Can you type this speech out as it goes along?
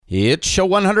It's show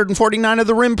 149 of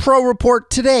the RIM Pro Report.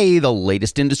 Today, the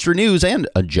latest industry news and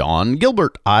John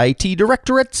Gilbert, IT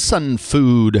Director at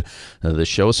SunFood. The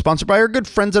show is sponsored by our good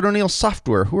friends at O'Neill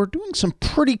Software, who are doing some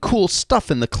pretty cool stuff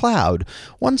in the cloud.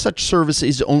 One such service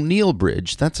is O'Neill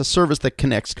Bridge. That's a service that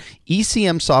connects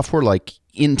ECM software like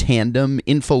InTandem,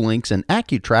 Infolinks, and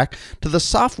AccuTrack to the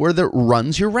software that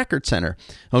runs your record center.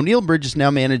 O'Neill Bridge is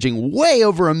now managing way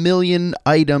over 1 million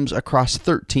items across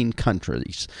 13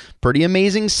 countries. Pretty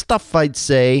amazing stuff, I'd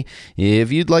say.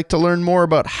 If you'd like to learn more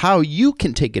about how you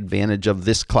can take advantage of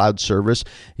this cloud service,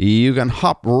 you can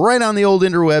hop right on the old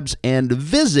interwebs and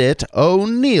visit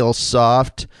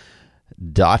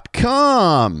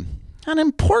o'neillsoft.com. An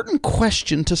important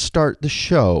question to start the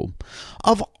show.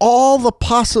 Of all the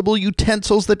possible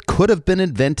utensils that could have been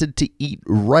invented to eat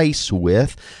rice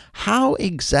with, how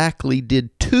exactly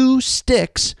did 2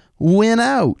 sticks win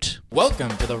out? Welcome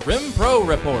to the RIM Pro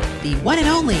Report, the one and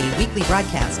only weekly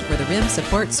broadcast for the RIM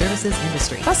support services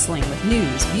industry, bustling with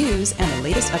news, views, and the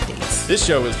latest updates. This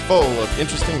show is full of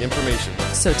interesting information.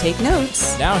 So take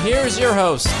notes. Now here's your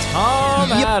host,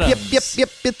 Tom Adams. Yep,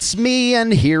 it's me,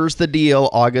 and here's the deal.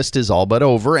 August is all but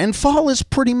over, and fall is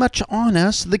pretty much on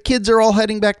us. The kids are all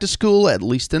heading back to school, at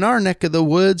least in our neck of the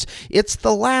woods. It's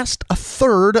the last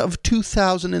third of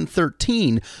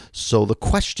 2013. So the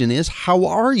question is, how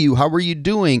are you? How are you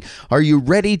doing? Are you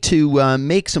ready to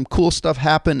make some cool stuff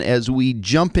happen as we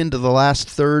jump into the last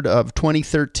third of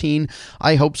 2013?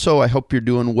 I hope so. I hope you're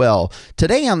doing well.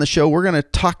 Today on the show, we're going to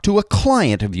talk to a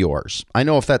client of yours. I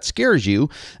know if that scares you,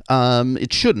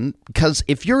 it shouldn't, because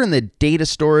if you're in the data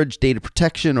storage, data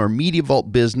protection, or Media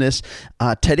Vault business,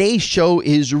 today's show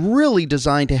is really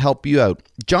designed to help you out.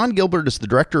 John Gilbert is the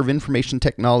Director of Information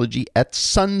Technology at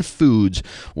SunFoods.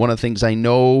 One of the things I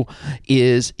know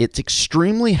is it's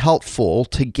extremely helpful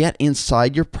to get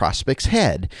inside your prospect's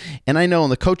head. And I know in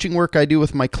the coaching work I do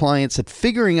with my clients that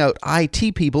figuring out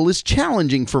IT people is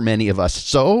challenging for many of us.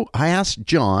 So I asked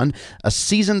John, a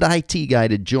seasoned IT guy,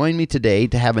 to join me today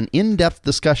to have an in-depth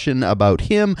discussion about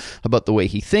him, about the way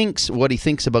he thinks, what he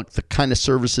thinks about the kind of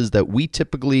services that we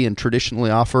typically and traditionally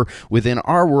offer within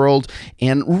our world.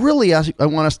 And really, I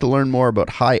want us to learn more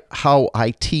about how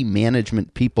IT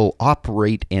management people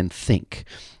operate and think.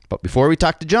 But before we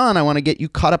talk to John, I want to get you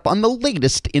caught up on the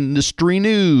latest industry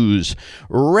news.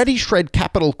 ReadyShred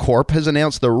Capital Corp has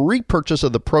announced the repurchase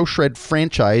of the ProShred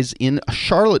franchise in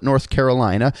Charlotte, North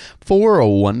Carolina for a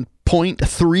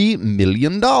 $1.3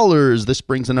 million. This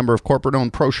brings the number of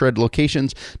corporate-owned ProShred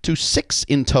locations to 6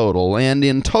 in total. And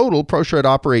in total, ProShred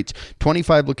operates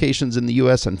 25 locations in the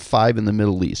U.S. and 5 in the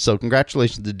Middle East. So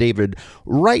congratulations to David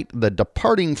Wright, the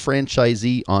departing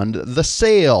franchisee, on the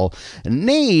sale.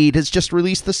 Nade has just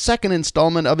released the second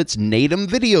installment of its Natum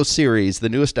video series. The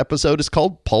newest episode is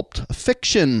called Pulp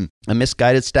Fiction. A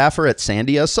misguided staffer at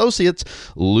Sandia Associates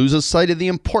loses sight of the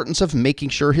importance of making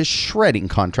sure his shredding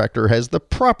contractor has the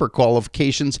proper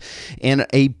qualifications, and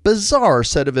a bizarre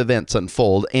set of events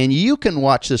unfold. And you can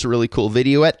watch this really cool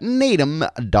video at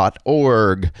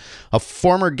natum.org. A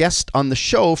former guest on the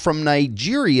show from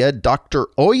Nigeria, Dr.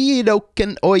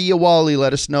 Oyedoken Oyewale,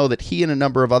 let us know that he and a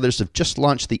number of others have just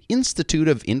launched the Institute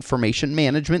of Information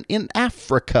Management in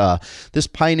Africa. This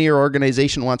pioneer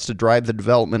organization wants to drive the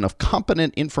development of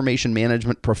competent information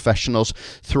management professionals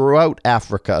throughout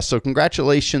Africa. So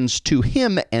congratulations to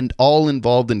him and all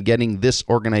involved in getting this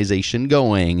organization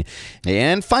going.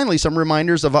 And finally, some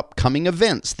reminders of upcoming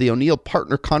events. The O'Neill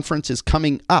Partner Conference is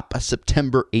coming up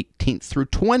September 18th through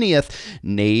 20th.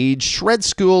 Nade Shred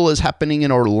School is happening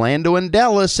in Orlando and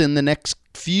Dallas in the next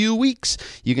few weeks.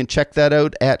 You can check that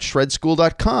out at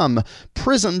shredschool.com.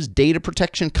 Prism's Data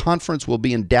Protection Conference will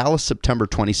be in Dallas September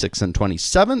 26th and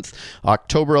 27th.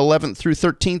 October 11th through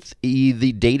 13th,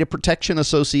 the Data Protection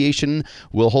Association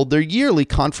will hold their yearly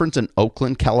conference in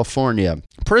Oakland, California.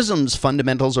 Prism's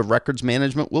Fundamentals of Records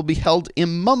Management will be held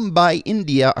in Mumbai,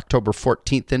 India, October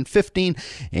 14th and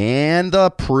 15th. And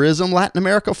the Prism Latin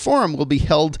America Forum will be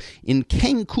held in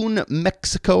Cancun,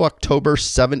 Mexico, October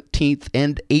 17th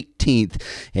and 18th.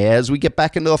 As we get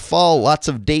back into the fall, lots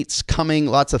of dates coming,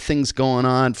 lots of things going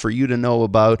on for you to know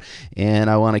about, and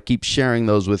I want to keep sharing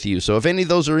those with you. So if any of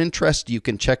those are interest, you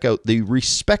can check out the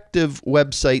respective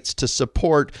websites to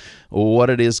support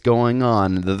what it is going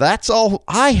on. That's all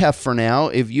I have for now.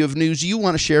 If you have news you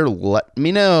want to share, let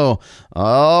me know.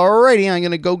 Alrighty, I'm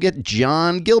going to go get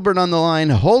John Gilbert on the line.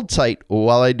 Hold tight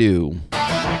while I do.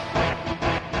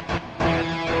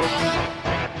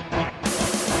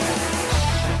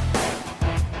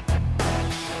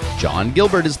 John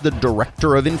Gilbert is the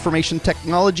Director of Information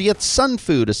Technology at Sun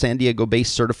Food, a San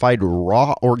Diego-based certified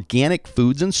raw organic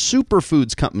foods and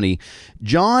superfoods company.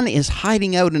 John is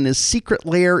hiding out in his secret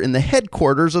lair in the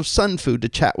headquarters of Sun Food to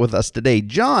chat with us today.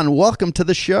 John, welcome to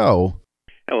the show.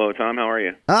 Hello, Tom. How are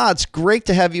you? It's great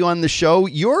to have you on the show.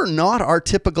 You're not our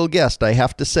typical guest, I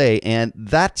have to say, and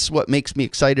that's what makes me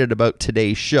excited about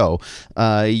today's show.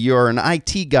 You're an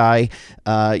IT guy.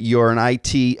 You're an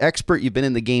IT expert. You've been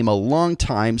in the game a long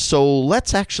time. So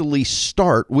let's actually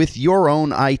start with your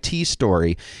own IT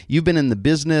story. You've been in the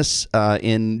business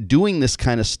in doing this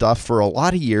kind of stuff for a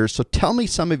lot of years. So tell me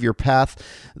some of your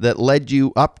path that led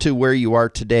you up to where you are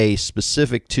today,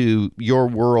 specific to your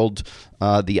world,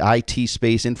 the IT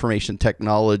space, information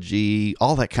technology,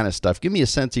 all that kind of stuff. Give me a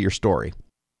sense of your story.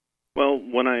 Well,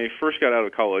 when I first got out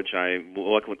of college, I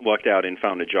lucked out and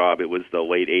found a job. It was the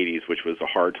late 80s, which was a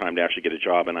hard time to actually get a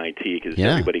job in IT because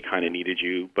everybody kind of needed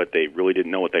you, but they really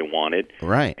didn't know what they wanted.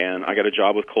 Right. And I got a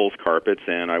job with Kohl's Carpets,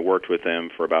 and I worked with them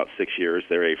for about 6 years.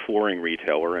 They're a flooring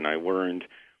retailer, and I learned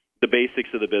the basics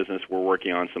of the business. We're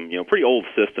working on some pretty old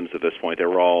systems at this point. They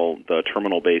were all the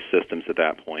terminal-based systems at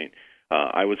that point.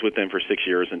 I was with them for 6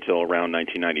 years until around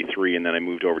 1993, and then I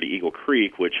moved over to Eagle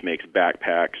Creek, which makes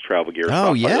backpacks, travel gear,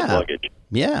 luggage.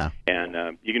 Yeah.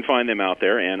 And you can find them out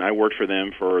there, and I worked for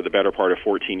them for the better part of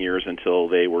 14 years until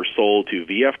they were sold to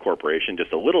VF Corporation,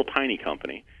 just a little tiny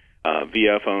company.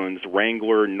 VF owns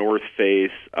Wrangler, North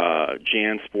Face,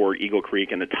 JanSport, Eagle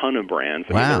Creek, and a ton of brands.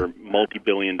 I mean, they're a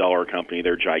multi-billion-dollar company.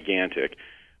 They're gigantic.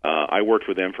 I worked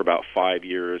with them for about 5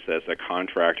 years as a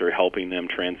contractor, helping them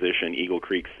transition Eagle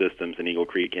Creek systems and Eagle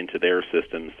Creek into their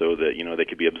systems so that, they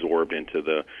could be absorbed into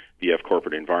the VF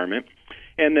corporate environment.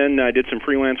 And then I did some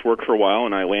freelance work for a while,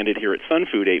 and I landed here at Sun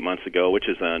Food 8 months ago, which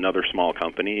is another small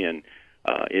company, and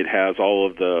it has all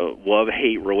of the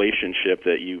love-hate relationship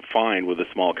that you find with a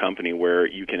small company where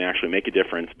you can actually make a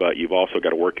difference, but you've also got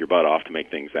to work your butt off to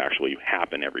make things actually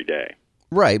happen every day.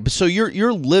 Right. So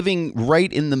you're living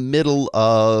right in the middle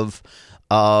of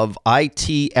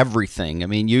IT everything. I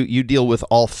mean, you deal with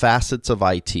all facets of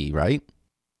IT, right?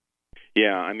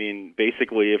 Yeah, I mean,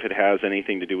 basically, if it has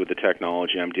anything to do with the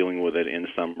technology, I'm dealing with it in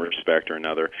some respect or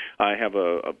another. I have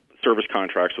a service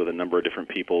contracts with a number of different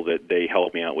people that they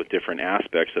help me out with different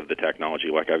aspects of the technology.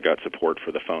 Like I've got support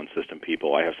for the phone system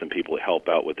people. I have some people that help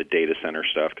out with the data center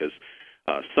stuff because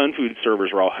Sun Food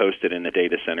servers are all hosted in the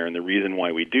data center, and the reason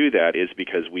why we do that is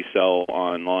because we sell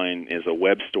online as a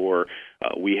web store.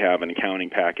 We have an accounting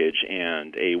package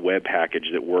and a web package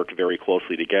that work very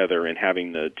closely together, and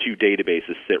having the two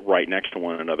databases sit right next to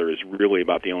one another is really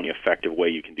about the only effective way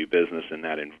you can do business in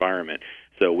that environment.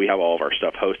 So we have all of our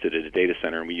stuff hosted at a data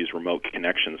center, and we use remote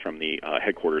connections from the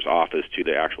headquarters office to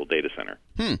the actual data center.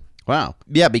 Wow.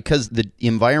 Yeah, because the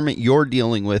environment you're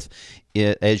dealing with,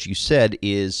 as you said,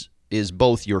 is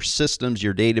both your systems,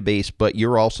 your database, but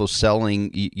you're also selling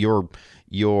your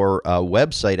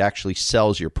website actually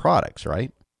sells your products,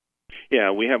 right?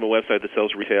 Yeah, we have a website that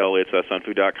sells retail. It's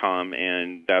sunfood.com,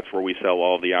 and that's where we sell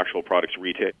all of the actual products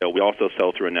retail. We also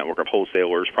sell through a network of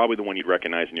wholesalers. Probably the one you'd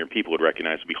recognize and your people would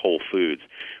recognize would be Whole Foods.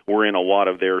 We're in a lot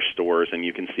of their stores, and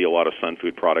you can see a lot of Sun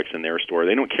Food products in their store.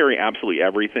 They don't carry absolutely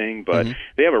everything, but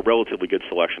they have a relatively good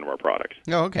selection of our products.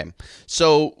 Oh, okay.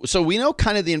 So we know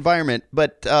kind of the environment,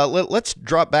 but let's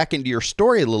drop back into your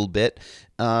story a little bit.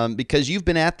 Because you've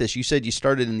been at this, you said you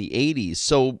started in the 80s.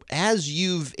 So as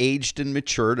you've aged and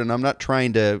matured, and I'm not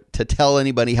trying to tell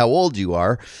anybody how old you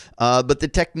are, but the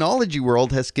technology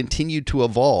world has continued to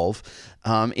evolve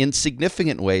in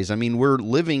significant ways. I mean, we're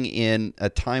living in a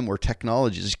time where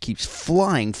technology just keeps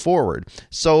flying forward.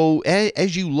 So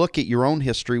as you look at your own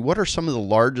history, what are some of the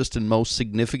largest and most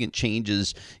significant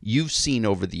changes you've seen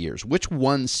over the years? Which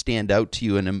ones stand out to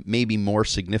you in a maybe more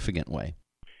significant way?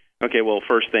 Okay, well,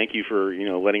 first, thank you for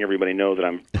letting everybody know that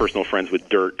I'm personal friends with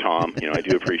Dirt Tom. I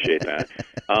do appreciate that.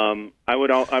 I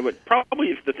would probably,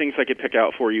 if the things I could pick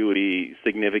out for you would be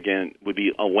significant, would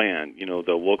be a LAN,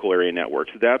 the local area networks.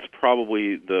 That's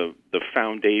probably the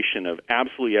foundation of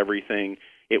absolutely everything.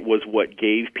 It was what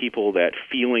gave people that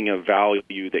feeling of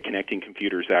value that connecting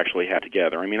computers actually had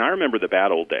together. I mean, I remember the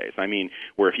bad old days. I mean,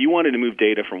 where if you wanted to move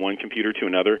data from one computer to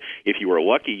another, if you were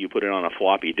lucky, you put it on a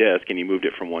floppy disk and you moved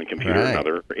it from one computer to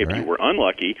another. If you were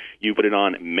unlucky, you put it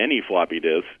on many floppy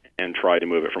disks and tried to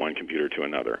move it from one computer to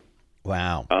another.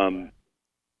 Wow.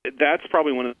 That's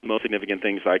probably one of the most significant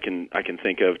things I can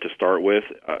think of to start with.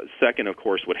 Second, of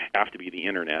course, would have to be the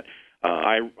Internet.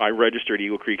 I registered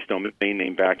Eagle Creek's domain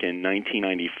name back in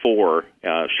 1994,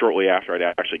 shortly after I'd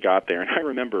actually got there. And I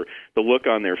remember the look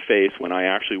on their face when I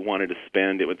actually wanted to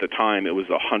spend, at the time, it was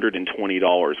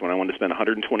 $120. When I wanted to spend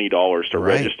 $120 to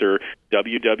register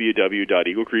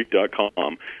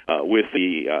www.eaglecreek.com with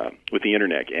the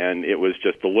internet. And it was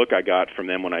just the look I got from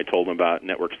them when I told them about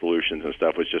network solutions and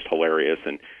stuff was just hilarious.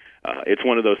 And it's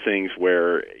one of those things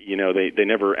where, they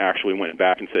never actually went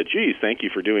back and said, geez, thank you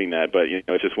for doing that. But,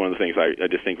 it's just one of the things I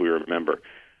just think we remember.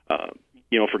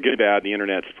 For good or bad, the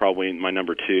Internet's probably my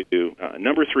number 2.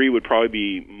 Number 3 would probably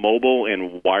be mobile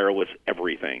and wireless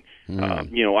everything.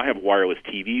 I have wireless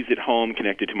TVs at home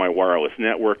connected to my wireless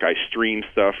network. I stream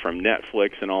stuff from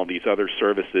Netflix and all these other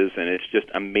services, and it's just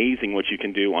amazing what you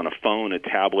can do on a phone, a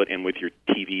tablet, and with your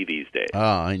TV these days. Oh,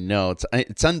 I know.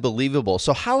 It's unbelievable.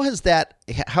 So how is that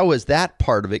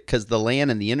part of it? Because the LAN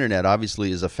and the Internet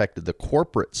obviously has affected the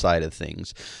corporate side of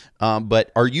things.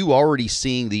 But are you already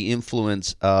seeing the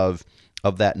influence of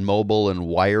that mobile and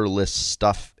wireless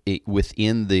stuff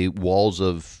within the walls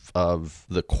of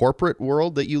the corporate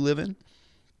world that you live in?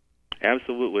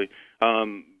 Absolutely.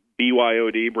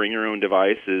 BYOD, bring your own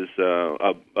device, is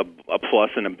a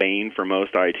plus and a bane for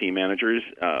most IT managers.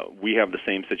 We have the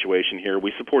same situation here.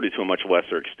 We support it to a much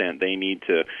lesser extent. They need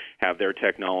to have their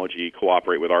technology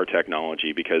cooperate with our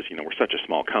technology because, we're such a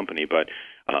small company. But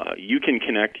you can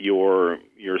connect your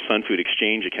SunFood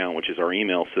Exchange account, which is our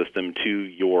email system, to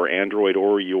your Android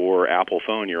or your Apple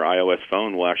phone. Your iOS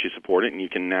phone will actually support it, and you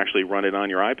can actually run it on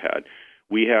your iPad.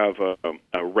 We have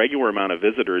a regular amount of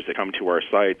visitors that come to our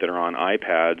site that are on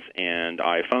iPads and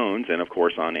iPhones, and of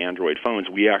course on Android phones.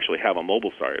 We actually have a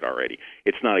mobile site already.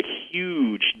 It's not a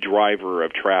huge driver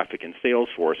of traffic in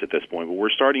Salesforce at this point, but we're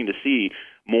starting to see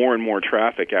more and more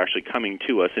traffic actually coming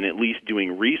to us and at least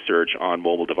doing research on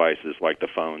mobile devices like the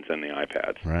phones and the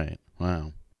iPads. Right.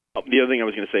 Wow. The other thing I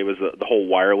was going to say was the whole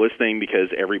wireless thing, because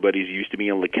everybody's used to being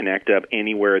able to connect up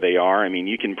anywhere they are. I mean,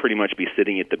 you can pretty much be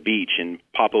sitting at the beach and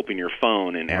pop open your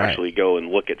phone and actually go and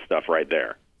look at stuff right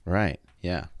there. Right.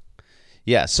 Yeah.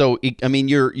 Yeah. So,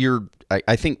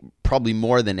 I think probably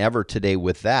more than ever today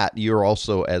with that, you're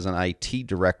also, as an IT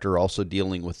director, also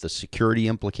dealing with the security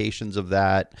implications of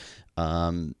that.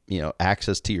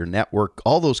 Access to your network,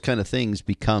 all those kind of things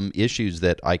become issues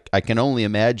that I can only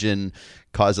imagine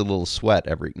cause a little sweat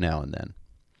every now and then.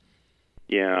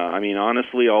 Yeah,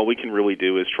 honestly, all we can really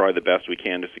do is try the best we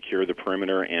can to secure the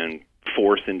perimeter and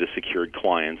force into secured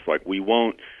clients. Like, we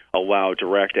won't allow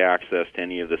direct access to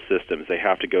any of the systems. They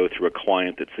have to go through a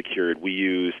client that's secured. We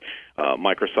use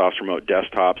Microsoft's Remote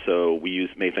Desktop, so we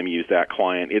make them use that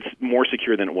client. It's more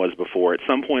secure than it was before. At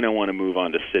some point, I want to move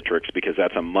on to Citrix because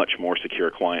that's a much more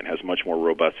secure client, has much more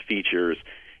robust features,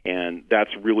 and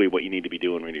that's really what you need to be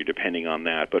doing when you're depending on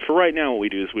that. But for right now, what we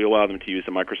do is we allow them to use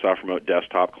the Microsoft Remote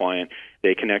Desktop client.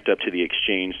 They connect up to the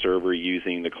Exchange server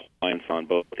using the clients on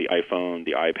both the iPhone,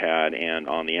 the iPad, and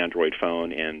on the Android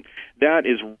phone, and that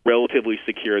is relatively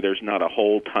secure. There's not a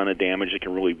whole ton of damage that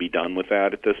can really be done with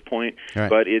that at this point.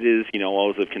 Right. But it is,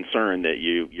 always of concern that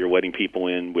you're letting people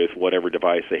in with whatever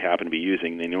device they happen to be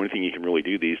using. And the only thing you can really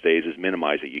do these days is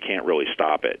minimize it. You can't really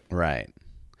stop it. Right.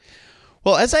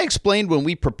 Well, as I explained when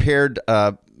we prepared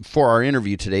for our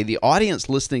interview today, the audience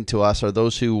listening to us are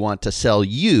those who want to sell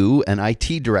you, an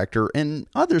IT director, and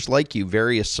others like you,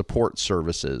 various support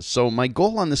services. So my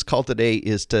goal on this call today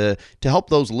is to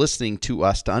help those listening to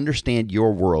us to understand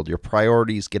your world, your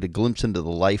priorities, get a glimpse into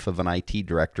the life of an IT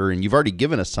director, and you've already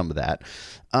given us some of that.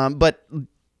 But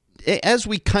as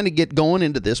we kind of get going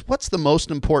into this, what's the most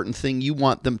important thing you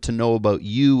want them to know about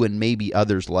you and maybe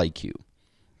others like you?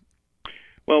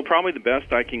 Well, probably the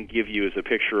best I can give you is a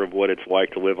picture of what it's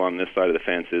like to live on this side of the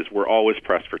fence is we're always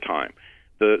pressed for time.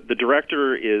 The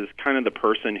director is kind of the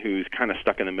person who's kind of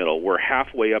stuck in the middle. We're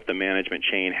halfway up the management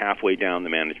chain, halfway down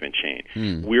the management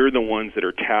chain. We're the ones that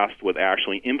are tasked with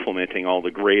actually implementing all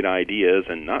the great ideas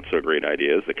and not so great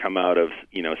ideas that come out of,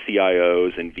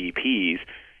 CIOs and VPs,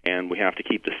 and we have to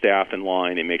keep the staff in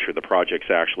line and make sure the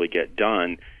projects actually get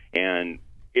done. And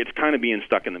it's kind of being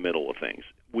stuck in the middle of things.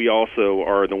 We also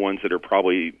are the ones that are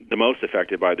probably the most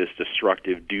affected by this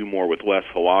destructive do more with less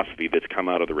philosophy that's come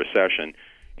out of the recession.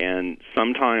 And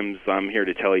sometimes I'm here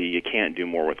to tell you can't do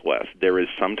more with less. There's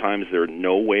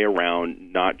no way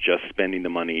around not just spending the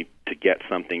money to get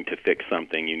something, to fix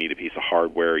something. You need a piece of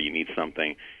hardware, you need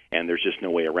something, and there's just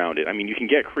no way around it. You can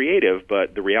get creative,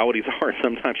 but the realities are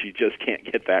sometimes you just can't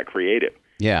get that creative.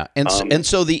 Yeah, and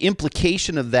so the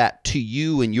implication of that to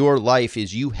you in your life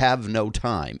is you have no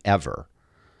time ever.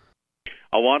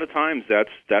 a lot of times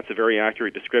that's a very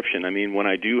accurate description. I mean, when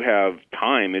I do have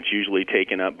time, it's usually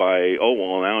taken up by,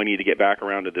 now I need to get back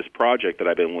around to this project that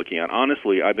I've been looking at.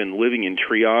 Honestly, I've been living in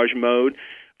triage mode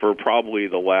for probably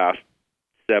the last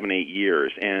 7-8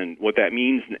 years, and what that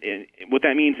means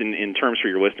in terms for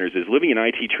your listeners is living in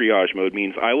IT triage mode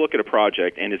means I look at a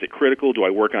project and is it critical? Do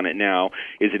I work on it now?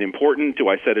 Is it important? Do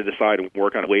I set it aside and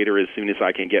work on it later as soon as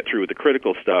I can get through with the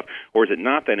critical stuff, or is it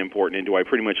not that important and do I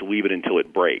pretty much leave it until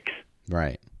it breaks?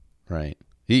 Right.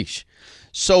 Eesh.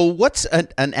 So what's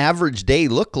an average day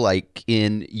look like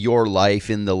in your life,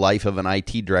 in the life of an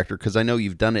IT director? Because I know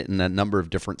you've done it in a number of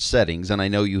different settings, and I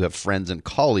know you have friends and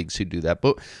colleagues who do that.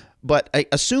 But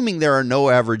assuming there are no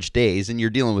average days, and you're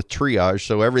dealing with triage,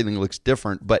 so everything looks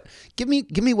different, but give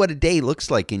me what a day looks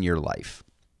like in your life.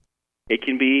 It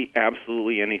can be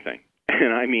absolutely anything.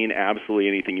 And I mean absolutely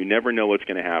anything. You never know what's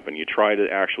going to happen. You try to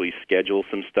actually schedule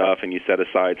some stuff, and you set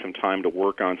aside some time to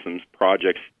work on some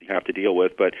projects you have to deal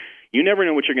with, but you never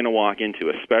know what you're going to walk into,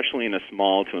 especially in a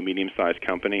small to a medium-sized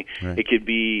company. Right. It could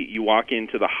be you walk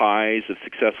into the highs of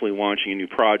successfully launching a new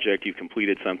project. You've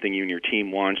completed something. You and your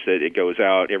team launched it. It goes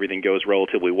out. Everything goes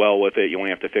relatively well with it. You only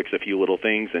have to fix a few little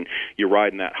things, and you're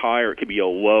riding that high. Or it could be a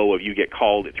low of you get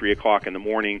called at 3 o'clock in the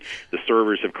morning. The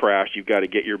servers have crashed. You've got to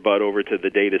get your butt over to the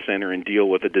data center and deal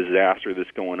with the disaster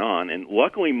that's going on. And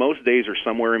luckily, most days are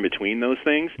somewhere in between those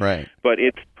things. Right. But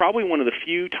it's probably one of the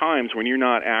few times when you're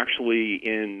not actually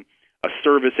in a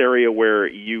service area where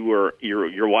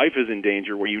your life is in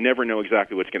danger, where you never know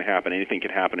exactly what's going to happen. Anything can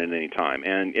happen at any time.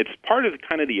 And it's part of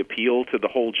kind of the appeal to the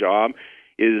whole job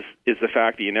is the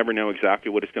fact that you never know exactly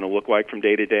what it's going to look like from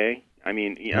day to day. I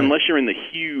mean, unless you're in the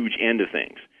huge end of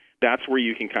things, that's where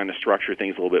you can kind of structure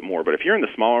things a little bit more. But if you're in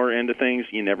the smaller end of things,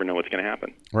 you never know what's going to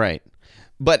happen. Right.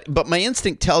 But my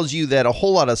instinct tells you that a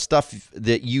whole lot of stuff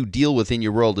that you deal with in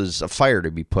your world is a fire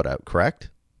to be put out, correct?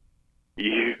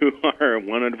 You are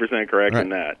 100% correct in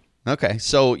that. Okay,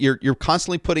 so you're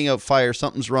constantly putting out fire.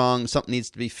 Something's wrong. Something needs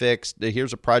to be fixed.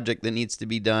 Here's a project that needs to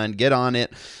be done. Get on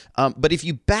it. But if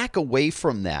you back away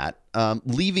from that,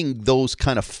 leaving those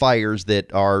kind of fires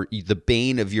that are the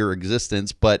bane of your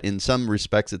existence, but in some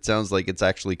respects it sounds like it's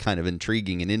actually kind of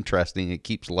intriguing and interesting. It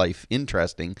keeps life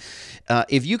interesting.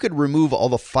 If you could remove all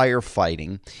the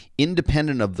firefighting,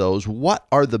 independent of those, what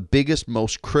are the biggest,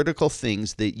 most critical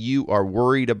things that you are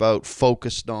worried about,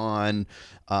 focused on,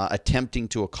 attempting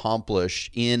to accomplish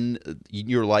in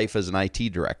your life as an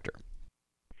IT director?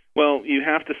 Well, you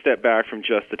have to step back from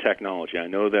just the technology. I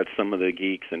know that some of the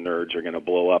geeks and nerds are going to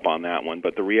blow up on that one,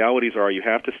 but the realities are you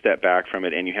have to step back from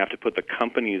it, and you have to put the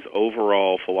company's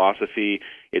overall philosophy,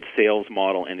 its sales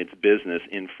model, and its business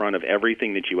in front of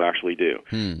everything that you actually do.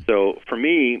 So for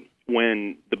me,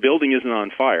 when the building isn't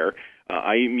on fire,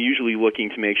 I'm usually looking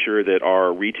to make sure that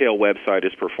our retail website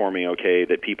is performing okay,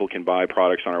 that people can buy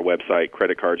products on our website,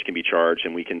 credit cards can be charged,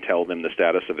 and we can tell them the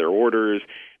status of their orders,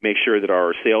 make sure that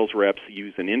our sales reps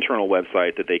use an internal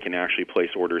website that they can actually place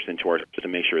orders into our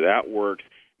system, make sure that works,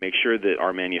 make sure that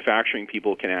our manufacturing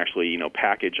people can actually,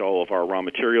 package all of our raw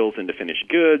materials into finished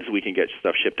goods. We can get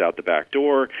stuff shipped out the back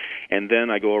door. And then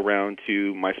I go around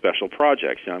to my special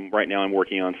projects. Right now I'm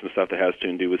working on some stuff that has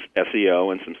to do with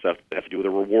SEO and some stuff that has to do with a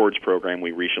rewards program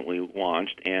we recently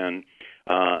launched and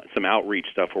some outreach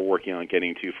stuff we're working on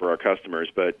getting to for our customers.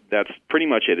 But that's pretty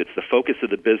much it. It's the focus of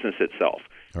the business itself.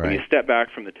 Right. When you step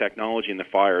back from the technology and the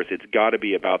fires, it's got to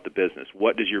be about the business.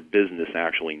 What does your business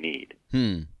actually need?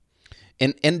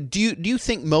 And do you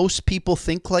think most people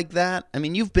think like that? I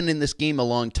mean, you've been in this game a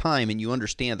long time, and you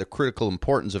understand the critical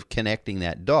importance of connecting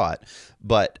that dot.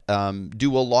 But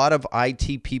do a lot of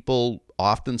IT people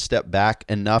often step back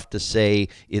enough to say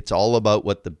it's all about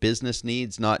what the business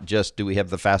needs, not just do we have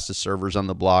the fastest servers on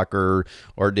the block, or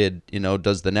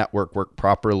does the network work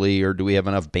properly, or do we have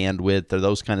enough bandwidth, or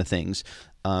those kind of things?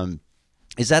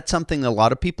 Is that something that a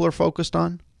lot of people are focused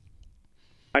on?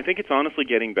 I think it's honestly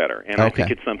getting better, and I think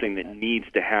it's something that needs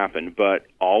to happen. But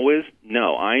always,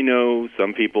 no. I know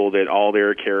some people that all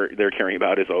they're caring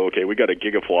about is, we got a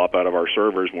gigaflop out of our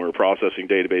servers when we're processing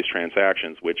database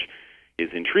transactions, which is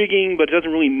intriguing, but it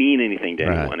doesn't really mean anything to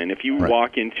anyone. And if you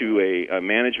walk into a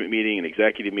management meeting, an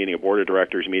executive meeting, a board of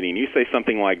directors meeting, and you say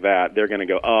something like that, they're going to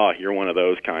go, you're one of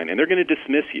those kind, and they're going to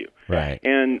dismiss you. Right.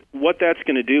 And what that's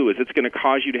going to do is it's going to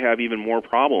cause you to have even more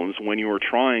problems when you are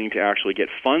trying to actually get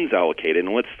funds allocated.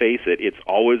 And let's face it, it's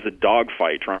always a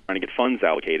dogfight trying to get funds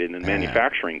allocated in a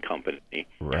manufacturing company.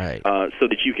 Right. So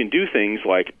that you can do things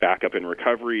like backup and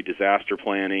recovery, disaster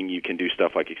planning. You can do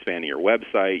stuff like expanding your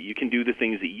website. You can do the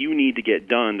things that you need to get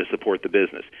done to support the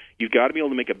business. You've got to be able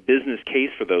to make a business case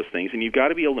for those things, and you've got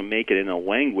to be able to make it in a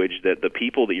language that the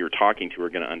people that you're talking to are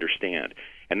going to understand.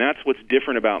 And that's what's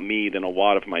different about me than a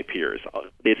lot of my peers.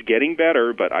 It's getting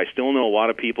better, but I still know a lot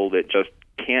of people that just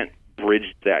can't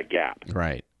bridge that gap.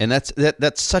 Right. And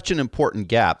that's such an important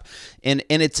gap. And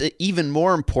it's even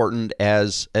more important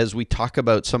as we talk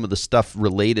about some of the stuff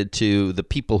related to the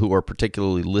people who are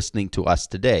particularly listening to us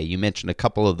today. You mentioned a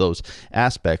couple of those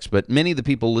aspects, but many of the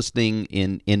people listening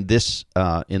in this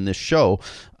show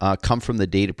come from the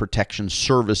data protection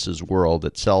services world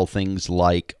that sell things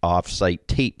like offsite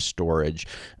tape storage,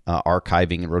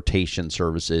 archiving and rotation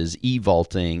services,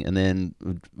 e-vaulting, and then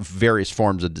various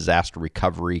forms of disaster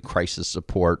recovery, crisis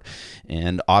support,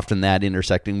 and often that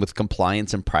intersecting with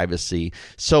compliance and privacy.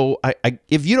 So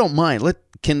if you don't mind,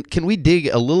 can we dig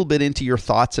a little bit into your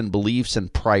thoughts and beliefs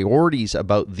and priorities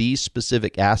about these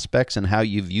specific aspects and how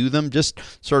you view them? Just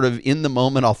sort of in the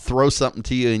moment, I'll throw something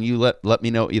to you and you let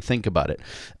me know what you think about it.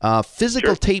 Physical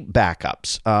Sure. tape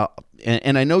backups.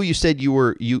 And I know you said you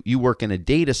work in a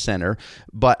data center,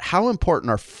 but how important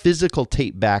are physical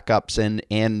tape backups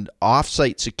and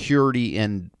offsite security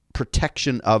and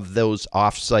protection of those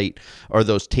offsite or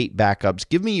those tape backups?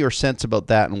 Give me your sense about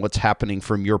that and what's happening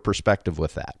from your perspective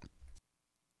with that.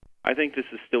 I think this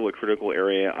is still a critical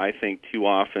area. I think too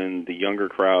often the younger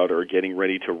crowd are getting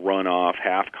ready to run off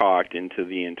half-cocked into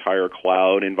the entire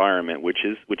cloud environment, which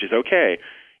is okay.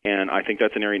 And I think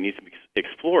that's an area that needs to be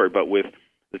explored. But with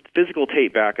the physical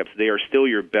tape backups, they are still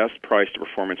your best price to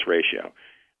performance ratio.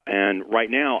 And right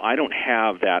now, I don't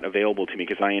have that available to me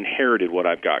because I inherited what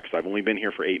I've got because I've only been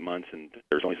here for 8 months, and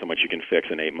there's only so much you can fix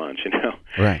in 8 months,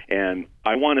 Right. And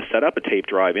I want to set up a tape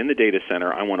drive in the data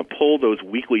center. I want to pull those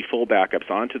weekly full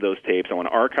backups onto those tapes. I want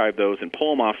to archive those and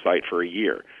pull them off-site for a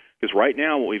year. Because right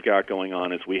now what we've got going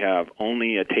on is we have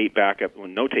only a tape backup,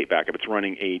 no tape backup. It's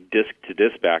running a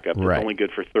disk-to-disk backup that's only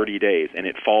good for 30 days, and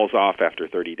it falls off after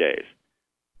 30 days.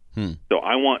 So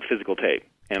I want physical tape,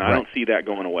 and I don't see that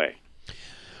going away.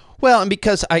 Well, and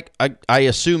because I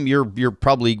assume you're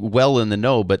probably well in the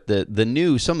know, but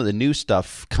some of the new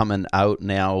stuff coming out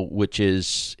now, which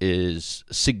is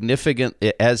significant,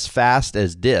 as fast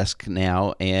as disk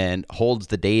now, and holds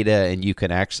the data, and you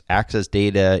can access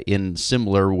data in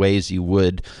similar ways you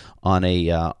would on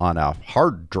a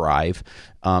hard drive.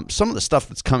 Some of the stuff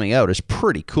that's coming out is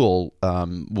pretty cool.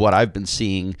 What I've been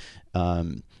seeing.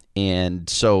 And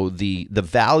so the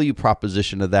value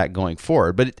proposition of that going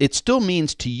forward, but it still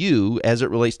means to you, as it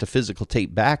relates to physical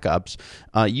tape backups,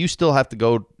 you still have to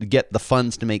go get the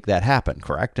funds to make that happen,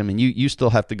 correct? I mean, you still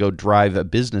have to go drive a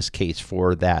business case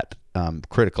for that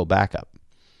critical backup.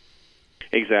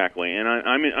 Exactly, and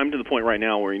I'm to the point right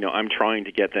now where I'm trying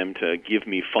to get them to give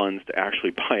me funds to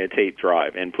actually buy a tape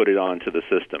drive and put it onto the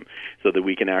system, so that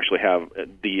we can actually have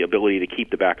the ability to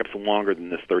keep the backups longer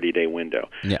than this 30-day window.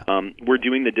 Yeah. We're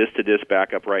doing the disk-to-disk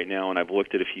backup right now, and I've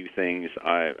looked at a few things.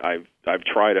 I've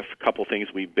tried a couple things.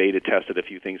 We beta tested a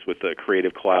few things with the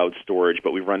Creative Cloud storage,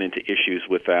 but we run into issues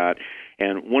with that.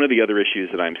 And one of the other issues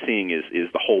that I'm seeing is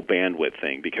the whole bandwidth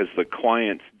thing, because the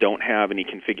clients don't have any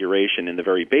configuration in the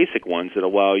very basic ones that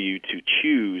allow you to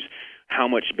choose how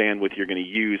much bandwidth you're going to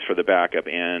use for the backup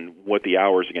and what the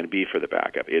hours are going to be for the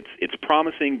backup. It's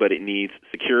promising, but it needs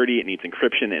security, it needs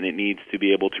encryption, and it needs to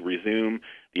be able to resume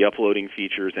the uploading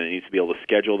features, and it needs to be able to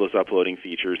schedule those uploading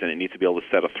features, and it needs to be able to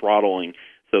set a throttling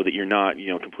so that you're not,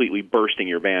 completely bursting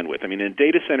your bandwidth. I mean, in a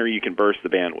data center, you can burst the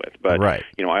bandwidth, but right.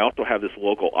 I also have this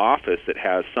local office that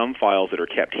has some files that are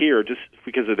kept here just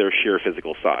because of their sheer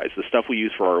physical size. The stuff we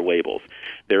use for our labels,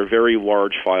 they're very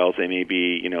large files. They may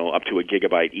be, up to 1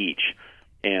 gigabyte each.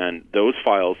 And those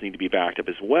files need to be backed up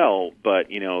as well, but,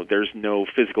 there's no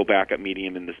physical backup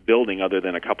medium in this building other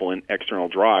than a couple external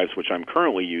drives, which I'm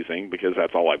currently using because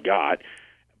that's all I've got.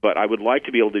 But I would like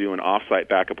to be able to do an off-site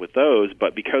backup with those,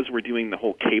 but because we're doing the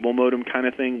whole cable modem kind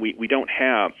of thing, we don't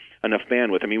have enough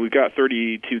bandwidth. I mean, we've got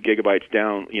 32 gigabytes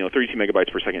 32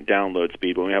 megabytes per second download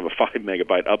speed, but we have a 5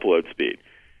 megabyte upload speed.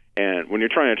 And when you're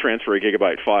trying to transfer a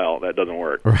gigabyte file, that doesn't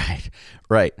work.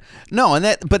 Right. No,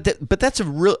 and but that's a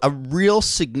real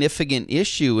significant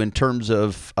issue in terms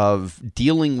of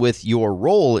dealing with your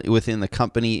role within the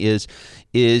company is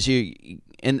you.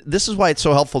 And this is why it's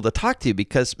so helpful to talk to you,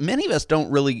 because many of us don't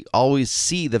really always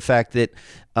see the fact that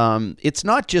it's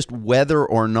not just whether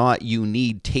or not you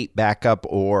need tape backup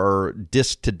or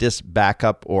disk-to-disk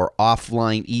backup or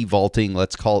offline e-vaulting,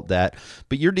 let's call it that,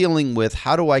 but you're dealing with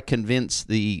how do I convince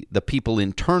the people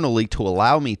internally to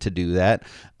allow me to do that.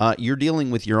 You're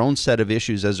dealing with your own set of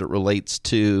issues as it relates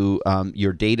to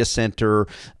your data center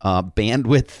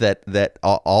bandwidth that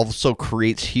also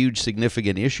creates huge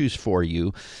significant issues for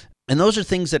you. And those are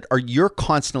things that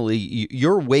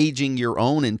you're waging your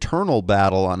own internal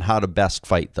battle on how to best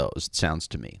fight those, it sounds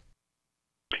to me.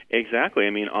 Exactly. I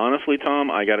mean, honestly,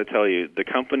 Tom, I got to tell you, the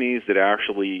companies that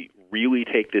actually really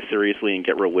take this seriously and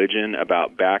get religion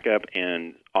about backup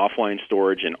and offline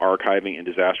storage and archiving and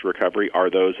disaster recovery are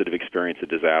those that have experienced a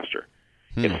disaster.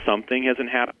 If something hasn't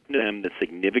happened to them that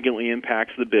significantly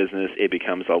impacts the business, it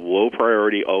becomes a low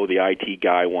priority. Oh, the IT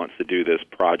guy wants to do this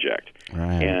project.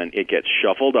 Right. And it gets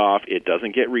shuffled off. It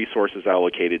doesn't get resources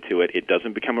allocated to it. It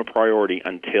doesn't become a priority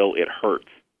until it hurts.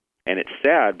 And it's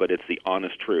sad, but it's the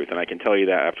honest truth. And I can tell you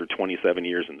that after 27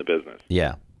 years in the business.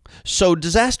 Yeah. So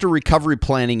disaster recovery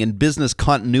planning and business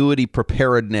continuity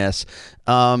preparedness,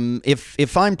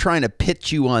 if I'm trying to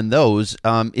pitch you on those,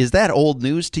 is that old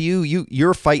news to you?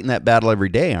 You're fighting that battle every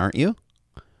day, aren't you?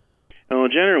 Well,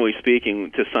 generally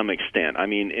speaking, to some extent. I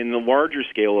mean, in the larger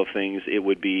scale of things, it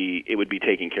would be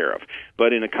taken care of.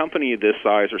 But in a company this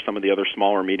size or some of the other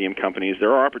smaller, medium companies,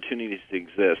 there are opportunities to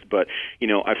exist. But,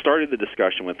 I've started the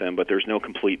discussion with them, but there's no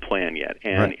complete plan yet.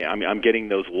 And right. I'm getting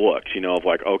those looks, of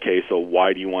like, okay, so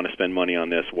why do you want to spend money on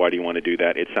this? Why do you want to do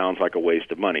that? It sounds like a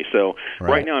waste of money. So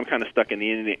right now I'm kind of stuck in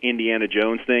the Indiana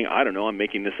Jones thing. I don't know. I'm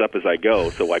making this up as I go.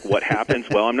 So, like, what happens?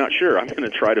 Well, I'm not sure. I'm going to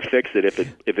try to fix it if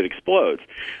it explodes.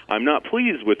 I'm not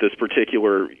pleased with this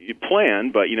particular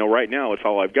plan, but right now it's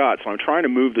all I've got. So I'm trying to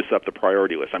move this up the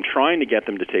priority list. I'm trying to get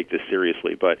them to take this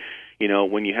seriously. But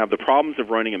when you have the problems of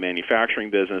running a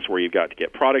manufacturing business where you've got to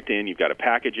get product in, you've got to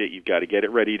package it, you've got to get it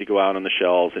ready to go out on the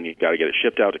shelves, and you've got to get it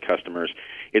shipped out to customers,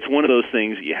 it's one of those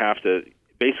things you have to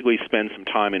basically spend some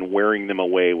time in wearing them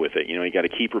away with it. You got to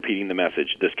keep repeating the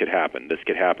message. This could happen. This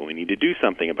could happen. We need to do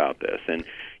something about this. And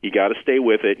you got to stay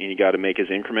with it, and you got to make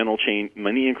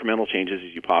many incremental changes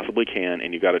as you possibly can,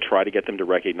 and you got to try to get them to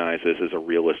recognize this as a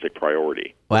realistic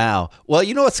priority. Wow. Well,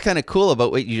 what's kind of cool about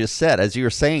what you just said, as you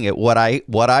were saying it, what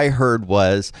I heard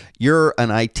was you're an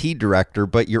IT director,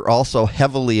 but you're also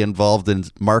heavily involved in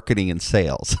marketing and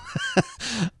sales,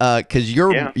 because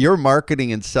you're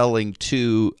marketing and selling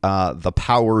to the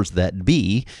powers that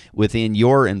be within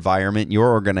your environment,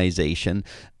 your organization,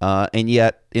 and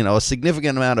yet a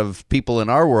significant amount of people in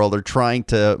our world are trying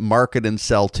to market and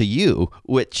sell to you,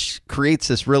 which creates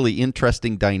this really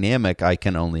interesting dynamic I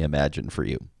can only imagine for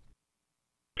you.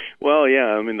 Well, yeah.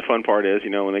 I mean, the fun part is,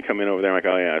 when they come in over there, I'm like,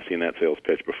 oh yeah, I've seen that sales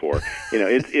pitch before.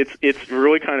 It's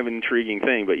really kind of an intriguing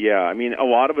thing. But yeah, I mean, a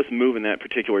lot of us move in that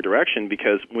particular direction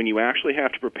because when you actually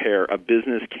have to prepare a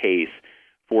business case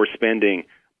for spending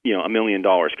 $1 million.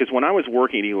 Because when I was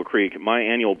working at Eagle Creek, my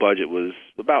annual budget was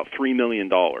about $3 million.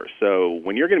 So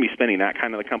when you're going to be spending that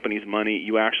kind of the company's money,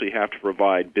 you actually have to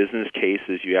provide business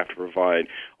cases, you have to provide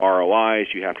ROIs,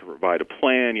 you have to provide a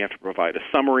plan, you have to provide a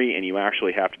summary, and you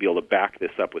actually have to be able to back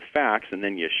this up with facts, and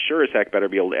then you sure as heck better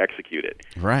be able to execute it.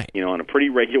 Right. On a pretty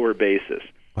regular basis.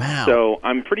 Wow. So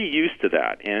I'm pretty used to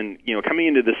that. And, coming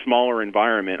into this smaller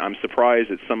environment, I'm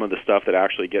surprised at some of the stuff that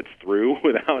actually gets through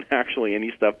without actually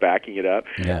any stuff backing it up.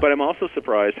 Yeah. But I'm also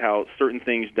surprised how certain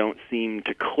things don't seem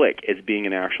to click as being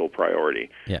an actual priority.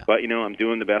 Yeah. But, I'm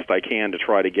doing the best I can to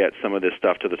try to get some of this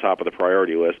stuff to the top of the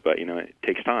priority list. But, it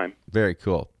takes time. Very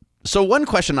cool. So one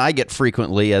question I get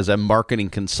frequently as a marketing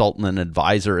consultant and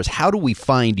advisor is, how do we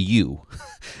find you?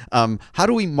 How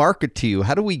do we market to you?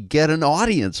 How do we get an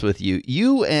audience with you?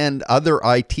 You and other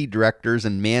IT directors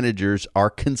and managers are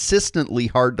consistently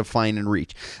hard to find and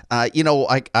reach.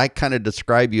 I kind of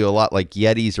describe you a lot like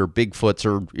Yetis or Bigfoots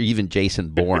or even Jason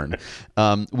Bourne.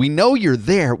 We know you're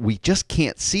there. We just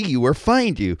can't see you or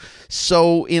find you.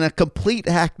 So in a complete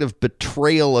act of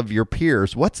betrayal of your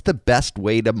peers, what's the best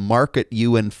way to market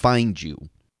you and find you?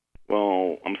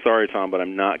 Well, I'm sorry, Tom, but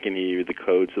I'm not going to give you the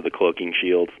codes of the cloaking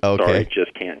shield. Okay. Sorry,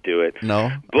 just can't do it. No?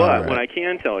 But what I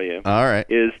can tell you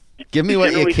is... Give me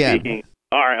what you can. Speaking,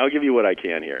 all right, I'll give you what I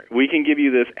can here. We can give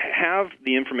you this. Have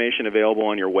the information available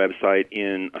on your website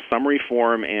in a summary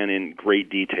form and in great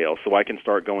detail so I can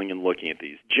start going and looking at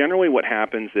these. Generally what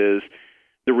happens is,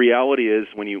 the reality is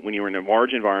when you're in a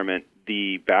large environment,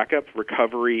 the backup,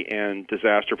 recovery, and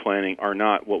disaster planning are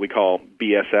not what we call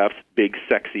BSFs, big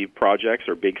sexy projects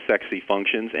or big sexy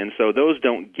functions, and so those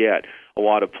don't get a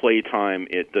lot of play time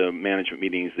at the management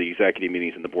meetings, the executive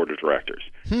meetings, and the board of directors.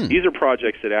 These are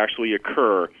projects that actually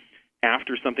occur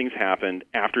after something's happened,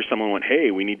 after someone went,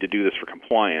 hey, we need to do this for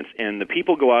compliance, and the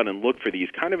people go out and look for these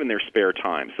kind of in their spare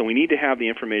time. So we need to have the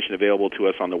information available to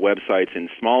us on the websites in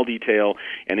small detail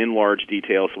and in large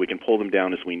detail so we can pull them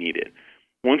down as we need it.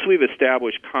 Once we've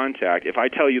established contact, if I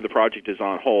tell you the project is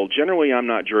on hold, generally I'm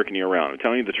not jerking you around. I'm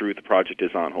telling you the truth, the project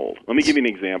is on hold. Let me give you an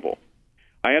example.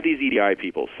 I have these EDI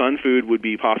people. Sun Food would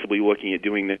be possibly looking at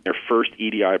doing their first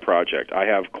EDI project. I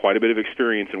have quite a bit of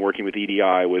experience in working with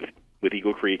EDI with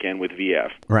Eagle Creek and with VF.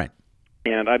 Right.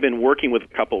 And I've been working with a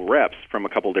couple reps from a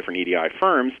couple different EDI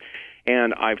firms,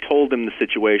 And I've told them the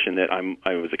situation that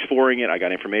I was exploring it. I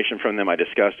got information from them. I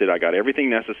discussed it. I got everything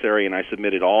necessary, and I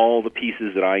submitted all the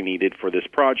pieces that I needed for this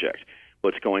project.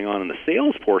 What's going on in the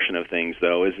sales portion of things,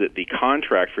 though, is that the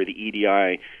contract for the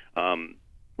EDI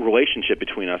relationship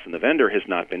between us and the vendor has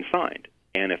not been signed.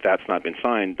 And if that's not been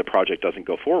signed, the project doesn't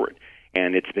go forward.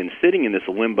 And it's been sitting in this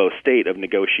limbo state of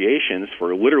negotiations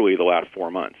for literally the last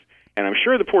 4 months. And I'm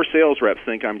sure the poor sales reps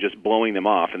think I'm just blowing them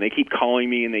off, and they keep calling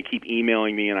me and they keep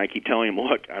emailing me, and I keep telling them,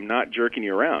 look, I'm not jerking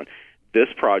you around. This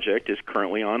project is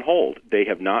currently on hold. They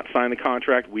have not signed the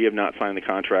contract. We have not signed the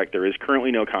contract. There is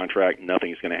currently no contract.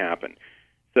 Nothing's going to happen.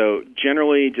 So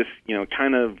generally, just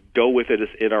kind of go with it as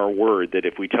in our word that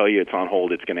if we tell you it's on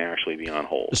hold, it's going to actually be on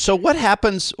hold. So what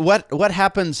happens? What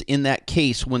happens in that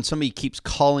case when somebody keeps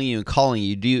calling you and calling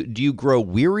you? Do you grow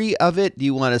weary of it? Do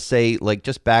you want to say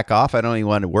just back off? I don't even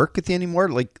want to work with you anymore.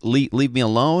 Leave me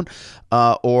alone,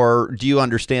 or do you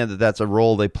understand that that's a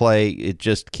role they play? It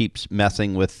just keeps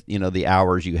messing with the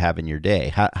hours you have in your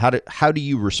day. How do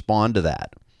you respond to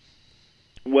that?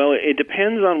 Well, it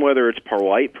depends on whether it's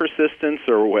polite persistence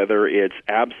or whether it's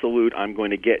absolute, I'm going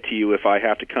to get to you if I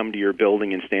have to come to your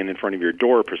building and stand in front of your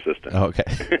door persistence. Okay.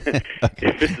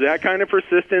 If it's that kind of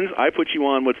persistence, I put you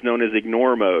on what's known as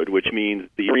ignore mode, which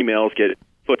means the emails get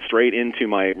put straight into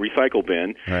my recycle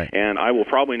bin, right, and I will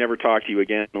probably never talk to you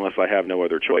again unless I have no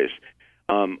other choice.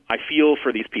 I feel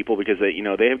for these people because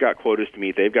they have got quotas to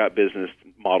meet, they've got business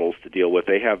models to deal with,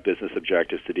 they have business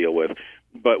objectives to deal with.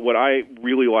 But what I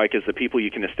really like is the people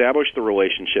you can establish the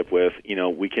relationship with.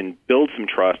 We can build some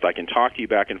trust. I can talk to you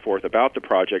back and forth about the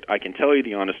project. I can tell you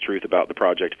the honest truth about the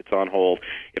project if it's on hold,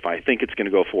 if I think it's going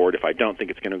to go forward, if I don't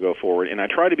think it's going to go forward. And I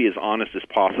try to be as honest as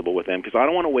possible with them because I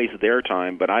don't want to waste their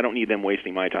time, but I don't need them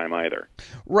wasting my time either.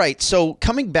 Right. So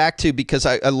coming back to, because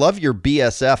I love your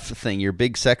BSF thing, your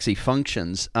big sexy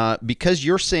functions, because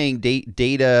you're saying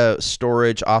data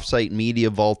storage, offsite media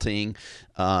vaulting,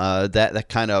 that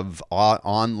kind of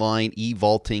online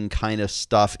e-vaulting kind of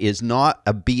stuff is not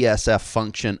a BSF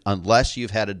function unless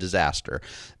you've had a disaster.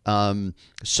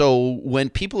 So when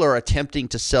people are attempting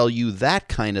to sell you that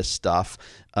kind of stuff,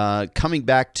 coming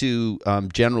back to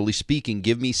generally speaking,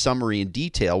 give me summary and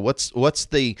detail.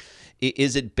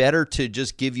 Is it better to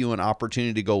just give you an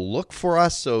opportunity to go look for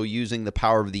us, so using the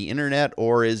power of the internet,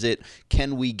 or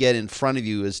can we get in front of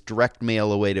you? Is direct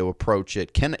mail a way to approach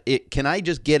it? Can I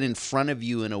just get in front of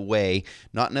you in a way,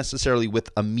 not necessarily with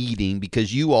a meeting,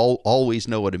 because you always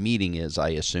know what a meeting is, I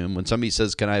assume. When somebody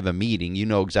says, can I have a meeting, you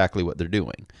know exactly what they're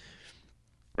doing.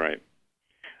 Right.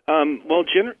 Well,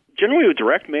 generally with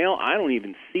direct mail, I don't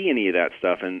even see any of that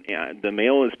stuff, and the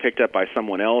mail is picked up by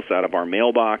someone else out of our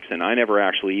mailbox, and I never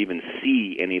actually even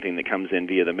see anything that comes in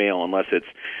via the mail unless it's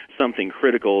something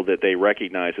critical that they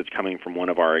recognize it's coming from one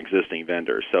of our existing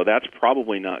vendors. So that's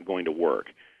probably not going to work.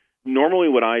 Normally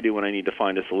what I do when I need to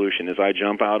find a solution is I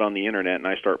jump out on the internet and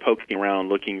I start poking around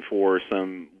looking for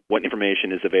what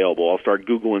information is available. I'll start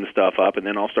Googling stuff up, and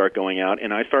then I'll start going out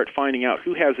and I start finding out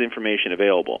who has information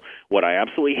available. What I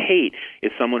absolutely hate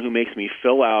is someone who makes me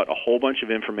fill out a whole bunch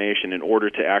of information in order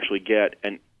to actually get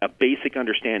a basic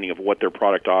understanding of what their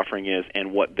product offering is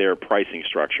and what their pricing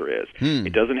structure is.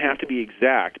 It doesn't have to be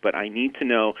exact, but I need to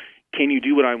know, can you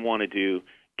do what I want to do?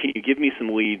 Can you give me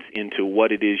some leads into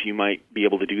what it is you might be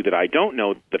able to do that I don't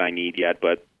know that I need yet,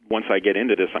 but once I get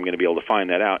into this, I'm going to be able to find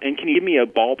that out? And can you give me a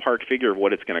ballpark figure of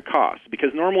what it's going to cost?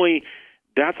 Because normally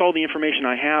that's all the information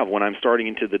I have when I'm starting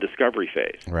into the discovery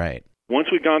phase. Right. Once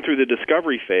we've gone through the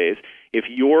discovery phase, if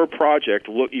your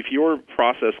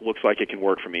process looks like it can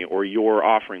work for me, or your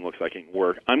offering looks like it can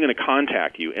work, I'm going to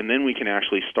contact you, and then we can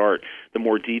actually start the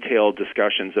more detailed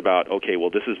discussions about, okay, well,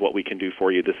 this is what we can do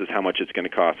for you, this is how much it's going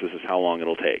to cost, this is how long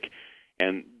it'll take.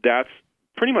 And that's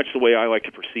pretty much the way I like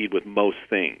to proceed with most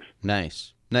things.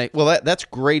 Nice. Well, that's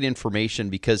great information,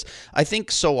 because I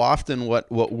think so often what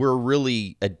we're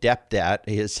really adept at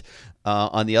is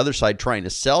on the other side trying to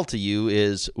sell to you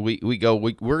is we're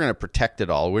going to protect it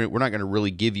all. We're not going to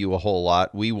really give you a whole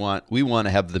lot. We want to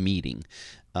have the meeting.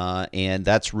 And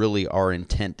that's really our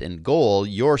intent and goal.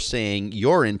 You're saying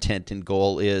your intent and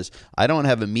goal is, I don't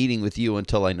have a meeting with you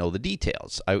until I know the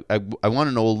details. I want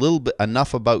to know a little bit,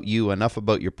 enough about you, enough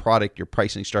about your product, your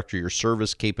pricing structure, your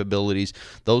service capabilities,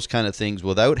 those kind of things,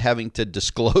 without having to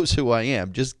disclose who I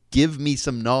am. Just give me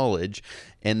some knowledge,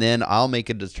 and then I'll make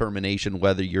a determination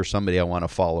whether you're somebody I want to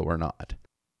follow or not.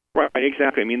 Right,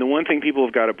 exactly. I mean, the one thing people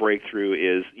have got to break through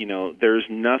is, there's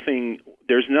nothing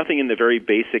in the very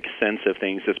basic sense of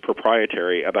things that's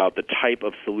proprietary about the type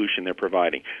of solution they're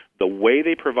providing. The way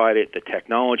they provide it, the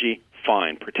technology,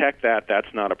 fine. Protect that. That's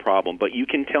not a problem. But you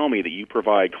can tell me that you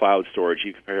provide cloud storage.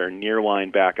 You can provide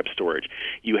nearline backup storage.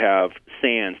 You have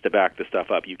SANs to back the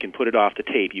stuff up. You can put it off the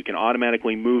tape. You can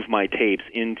automatically move my tapes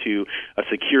into a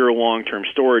secure long-term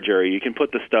storage area. You can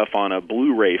put the stuff on a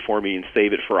Blu-ray for me and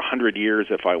save it for 100 years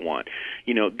if I want.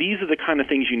 These are the kind of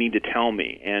things you need to tell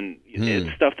me. And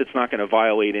it's stuff that's not going to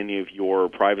violate any of your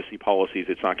privacy policies.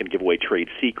 It's not going to give away trade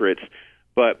secrets.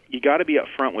 But you got to be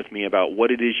upfront with me about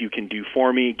what it is you can do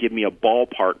for me. Give me a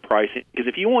ballpark price. Because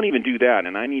if you won't even do that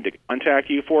and I need to contact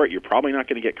you for it, you're probably not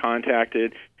going to get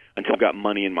contacted until I've got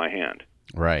money in my hand.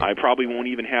 Right. I probably won't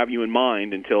even have you in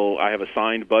mind until I have a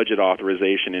signed budget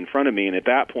authorization in front of me. And at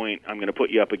that point, I'm going to put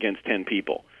you up against 10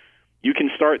 people. You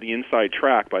can start the inside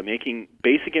track by making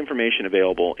basic information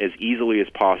available as easily as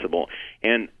possible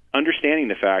and understanding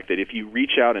the fact that if you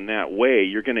reach out in that way,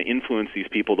 you're going to influence these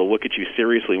people to look at you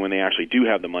seriously when they actually do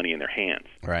have the money in their hands.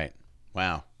 Right.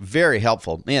 Wow. Very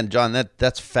helpful. Man, John,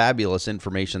 that's fabulous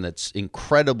information. That's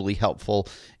incredibly helpful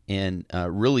and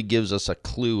really gives us a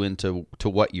clue into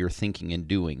what you're thinking and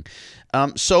doing.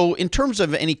 So in terms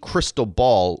of any crystal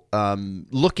ball,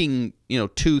 looking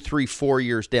 2, 3, 4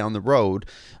 years down the road,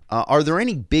 are there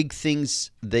any big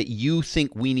things that you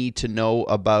think we need to know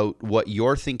about what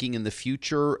you're thinking in the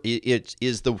future?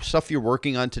 Is the stuff you're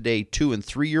working on today 2 and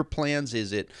 3 year plans?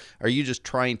 Are you just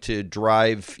trying to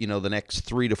drive the next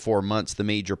 3 to 4 months, the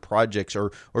major projects,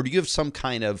 or do you have some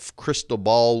kind of crystal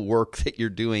ball work that you're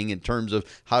doing in terms of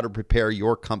how to prepare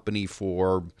your company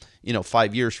for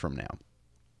 5 years from now?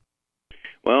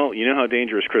 Well, you know how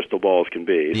dangerous crystal balls can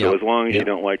be. So as long as you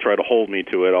don't try to hold me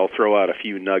to it, I'll throw out a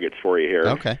few nuggets for you here.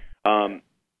 Okay.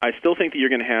 I still think that you're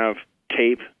going to have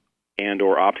tape and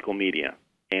or optical media,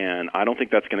 and I don't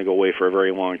think that's going to go away for a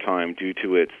very long time due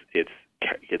to its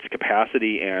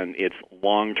capacity and its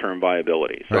long-term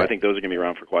viability. So I think those are going to be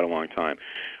around for quite a long time.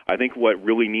 I think what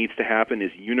really needs to happen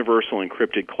is universal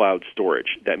encrypted cloud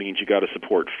storage. That means you got to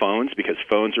support phones because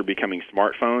phones are becoming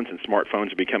smartphones, and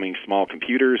smartphones are becoming small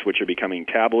computers, which are becoming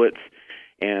tablets,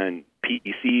 and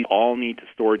PCs all need to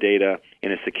store data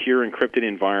in a secure encrypted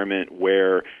environment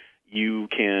where you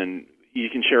can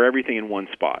share everything in one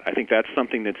spot. I think that's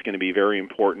something that's going to be very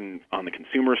important on the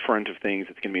consumer's front of things.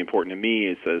 It's going to be important to me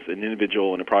as an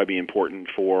individual, and it'll probably be important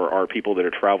for our people that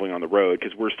are traveling on the road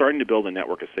because we're starting to build a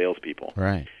network of salespeople.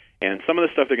 Right. And some of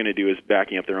the stuff they're going to do is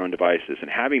backing up their own devices, and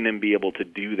having them be able to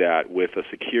do that with a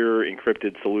secure,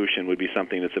 encrypted solution would be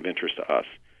something that's of interest to us.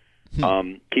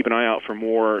 Keep an eye out for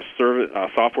more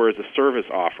software as a service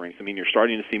offerings. I mean, you're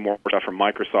starting to see more stuff from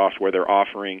Microsoft where they're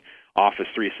offering Office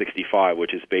 365,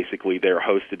 which is basically their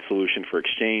hosted solution for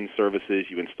Exchange services.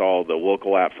 You install the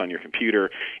local apps on your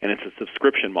computer, and it's a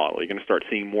subscription model. You're going to start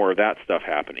seeing more of that stuff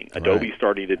happening. Right. Adobe's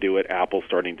starting to do it. Apple's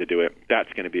starting to do it.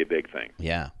 That's going to be a big thing.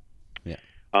 Yeah.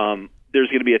 There's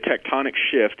going to be a tectonic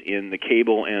shift in the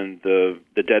cable and the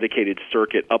dedicated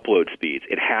circuit upload speeds.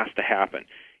 It has to happen.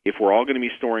 If we're all going to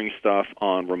be storing stuff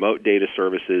on remote data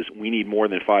services, we need more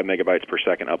than 5 megabytes per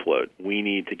second upload. We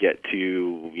need to get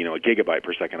to, a gigabyte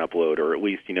per second upload, or at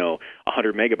least,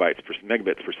 100 megabits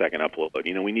per second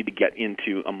upload. We need to get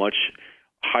into a much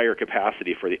higher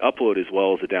capacity for the upload as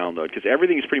well as the download, because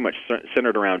everything is pretty much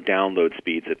centered around download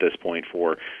speeds at this point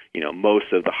for,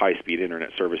 most of the high-speed internet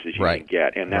services you can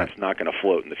get, and that's not going to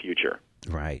float in the future.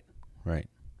 Right.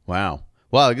 Wow.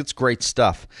 Wow, it's great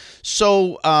stuff.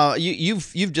 So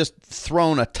you've just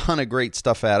thrown a ton of great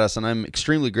stuff at us, and I'm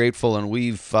extremely grateful. And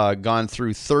we've gone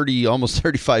through almost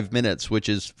 35 minutes, which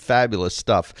is fabulous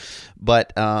stuff.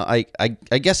 But I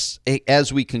guess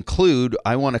as we conclude,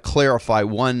 I want to clarify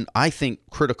one, I think,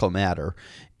 critical matter,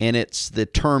 and it's the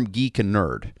term geek and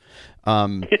nerd.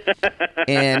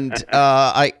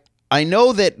 I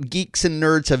know that geeks and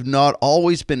nerds have not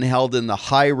always been held in the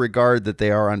high regard that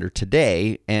they are under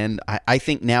today, and I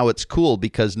think now it's cool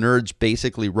because nerds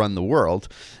basically run the world,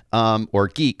 or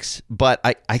geeks. But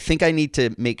I think I need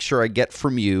to make sure I get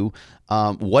from you,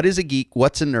 what is a geek,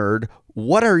 what's a nerd,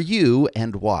 what are you,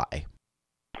 and why?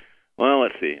 Well,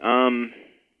 let's see.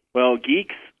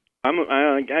 Geeks,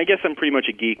 I guess I'm pretty much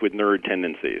a geek with nerd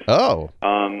tendencies. Oh.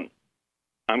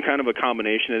 I'm kind of a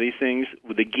combination of these things.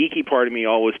 The geeky part of me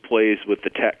always plays with the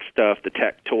tech stuff, the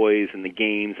tech toys and the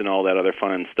games and all that other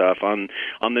fun stuff. On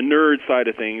the nerd side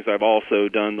of things, I've also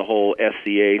done the whole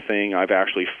SCA thing. I've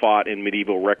actually fought in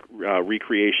medieval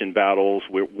recreation battles,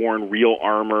 worn real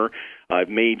armor. I've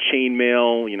made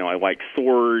chainmail. I like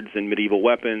swords and medieval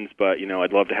weapons, but,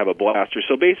 I'd love to have a blaster.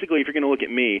 So basically, if you're going to look at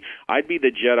me, I'd be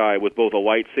the Jedi with both a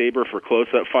lightsaber for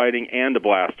close-up fighting and a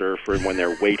blaster for when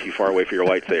they're way too far away for your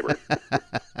lightsaber.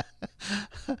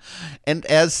 And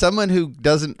as someone who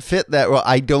doesn't fit that, well,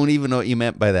 I don't even know what you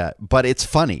meant by that, but it's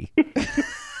funny.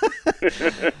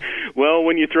 Well,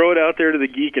 when you throw it out there to the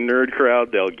geek and nerd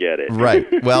crowd, they'll get it. Right.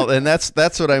 Well, and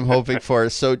that's what I'm hoping for.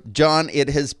 So, John, it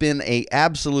has been an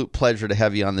absolute pleasure to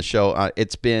have you on the show.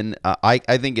 It's been,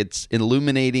 I think it's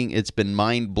illuminating. It's been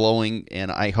mind-blowing,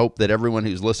 and I hope that everyone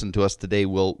who's listened to us today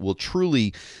will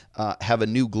truly have a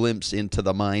new glimpse into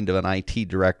the mind of an IT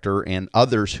director and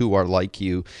others who are like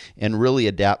you, and really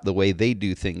adapt the way they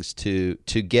do things to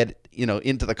get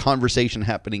into the conversation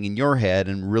happening in your head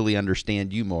and really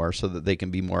understand you more so that they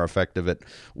can be more effective at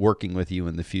working with you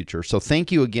in the future. So thank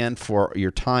you again for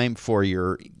your time, for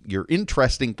your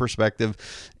interesting perspective,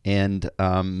 and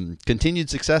continued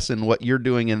success in what you're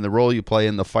doing and the role you play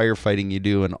in the firefighting you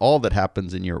do and all that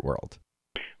happens in your world.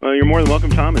 Well, you're more than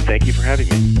welcome, Tom, and thank you for having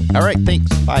me. All right,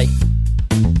 thanks. Bye.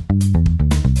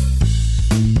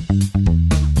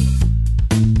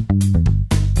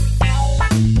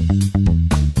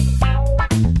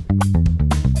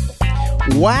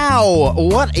 Wow,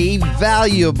 what a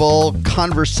valuable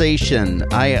conversation.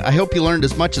 I hope you learned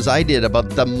as much as I did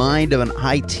about the mind of an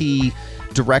IT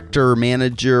director,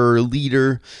 manager,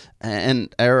 leader.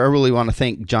 And I really want to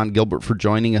thank John Gilbert for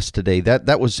joining us today.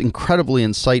 That was incredibly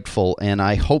insightful, and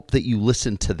I hope that you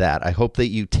listen to that. I hope that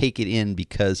you take it in,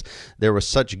 because there was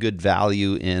such good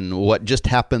value in what just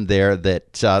happened there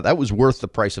that was worth the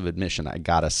price of admission, I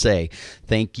gotta say.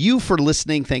 Thank you for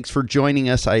listening. Thanks for joining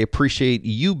us. I appreciate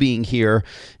you being here.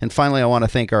 And finally, I want to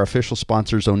thank our official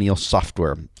sponsors, O'Neill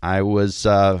Software. I was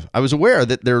aware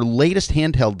that their latest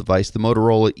handheld device, the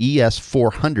Motorola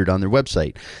ES400, on their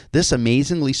website. This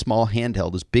amazingly small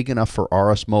handheld is big enough for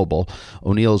RS Mobile,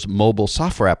 O'Neill's mobile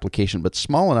software application, but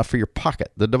small enough for your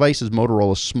pocket. The device is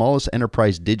Motorola's smallest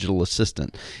enterprise digital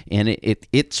assistant, and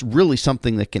it's really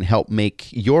something that can help make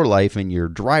your life and your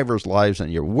drivers' lives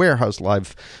and your warehouse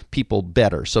life people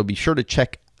better. So be sure to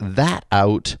check that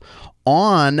out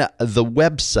on the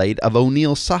website of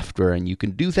O'Neill Software, and you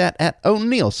can do that at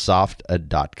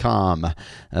o'neillsoft.com.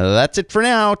 That's it for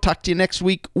now. Talk to you next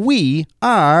week. We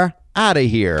are out of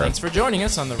here. Thanks for joining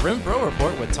us on the Rim Pro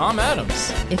Report with Tom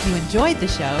Adams. If you enjoyed the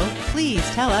show, please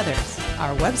tell others.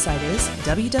 Our website is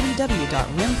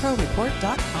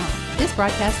www.rimproreport.com. This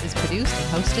broadcast is produced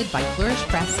and hosted by Flourish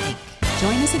Press, Inc.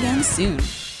 Join us again soon.